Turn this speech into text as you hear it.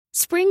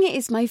Spring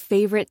is my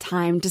favorite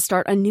time to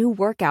start a new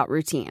workout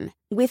routine.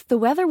 With the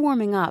weather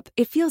warming up,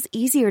 it feels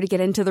easier to get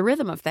into the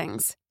rhythm of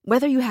things.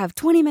 Whether you have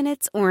 20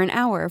 minutes or an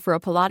hour for a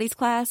Pilates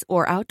class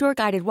or outdoor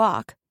guided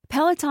walk,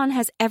 Peloton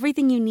has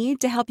everything you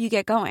need to help you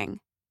get going.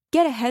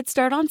 Get a head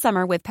start on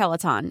summer with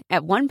Peloton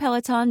at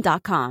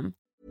onepeloton.com.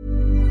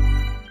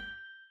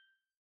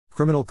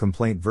 Criminal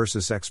complaint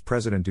versus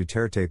ex-President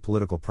Duterte.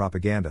 Political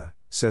propaganda,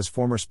 says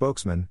former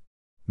spokesman.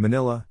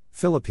 Manila,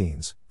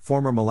 Philippines.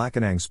 Former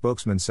Malacanang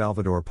spokesman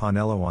Salvador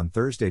Panelo on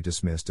Thursday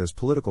dismissed as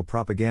political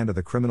propaganda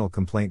the criminal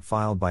complaint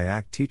filed by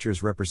ACT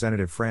Teachers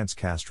Representative France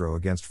Castro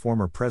against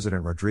former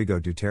President Rodrigo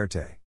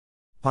Duterte.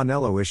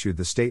 Panelo issued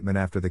the statement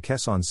after the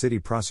Quezon City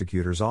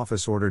Prosecutor's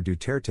Office ordered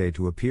Duterte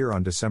to appear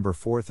on December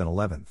 4 and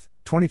 11,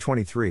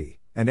 2023,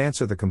 and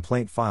answer the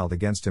complaint filed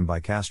against him by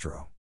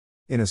Castro.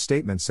 In a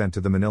statement sent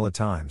to the Manila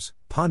Times,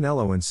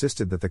 Panelo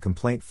insisted that the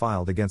complaint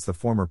filed against the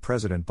former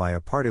president by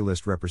a party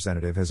list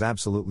representative has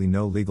absolutely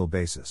no legal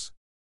basis.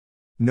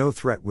 No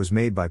threat was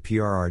made by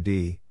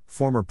PRRD,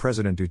 former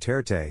President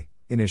Duterte,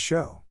 in his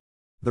show.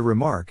 The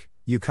remark,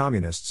 "You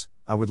communists,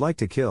 I would like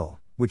to kill,"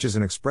 which is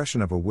an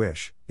expression of a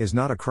wish, is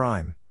not a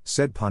crime,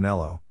 said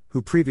Panelo,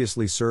 who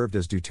previously served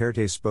as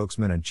Duterte's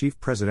spokesman and chief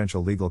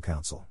presidential legal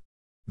counsel.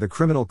 The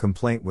criminal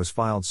complaint was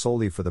filed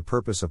solely for the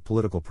purpose of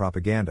political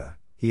propaganda,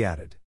 he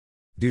added.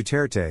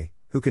 Duterte,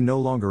 who can no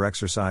longer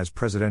exercise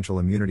presidential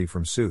immunity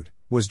from suit,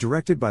 was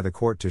directed by the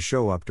court to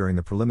show up during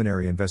the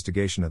preliminary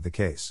investigation of the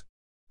case.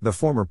 The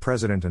former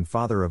president and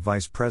father of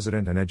Vice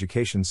President and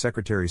Education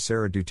Secretary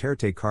Sara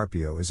Duterte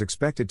Carpio is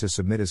expected to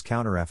submit his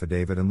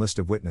counter-affidavit and list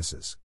of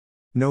witnesses.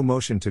 No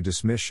motion to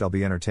dismiss shall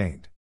be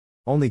entertained.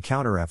 Only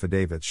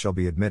counter-affidavits shall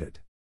be admitted.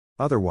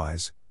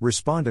 Otherwise,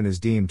 respondent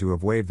is deemed to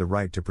have waived the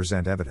right to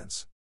present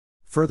evidence.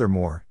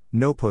 Furthermore,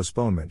 no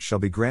postponement shall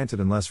be granted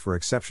unless for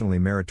exceptionally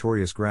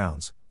meritorious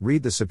grounds,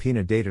 read the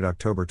subpoena dated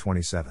October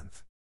 27.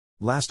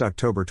 Last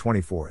October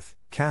 24,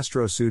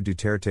 Castro sued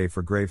Duterte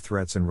for grave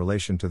threats in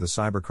relation to the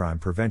Cybercrime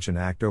Prevention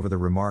Act over the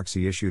remarks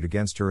he issued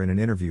against her in an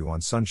interview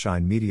on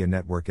Sunshine Media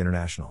Network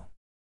International.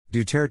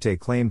 Duterte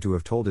claimed to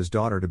have told his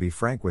daughter to be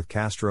frank with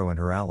Castro and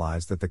her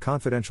allies that the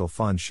confidential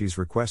funds she's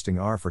requesting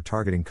are for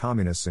targeting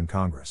communists in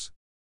Congress.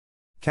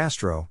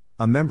 Castro,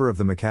 a member of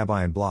the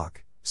Macabayan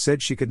bloc,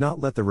 said she could not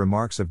let the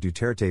remarks of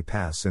Duterte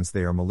pass since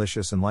they are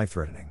malicious and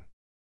life-threatening.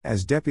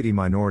 As deputy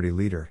minority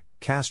leader,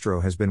 Castro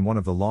has been one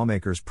of the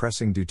lawmakers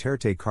pressing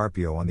Duterte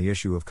Carpio on the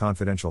issue of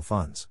confidential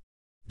funds.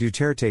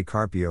 Duterte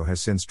Carpio has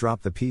since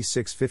dropped the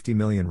P650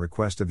 million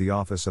request of the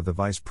Office of the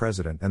Vice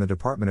President and the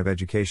Department of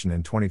Education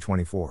in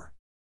 2024.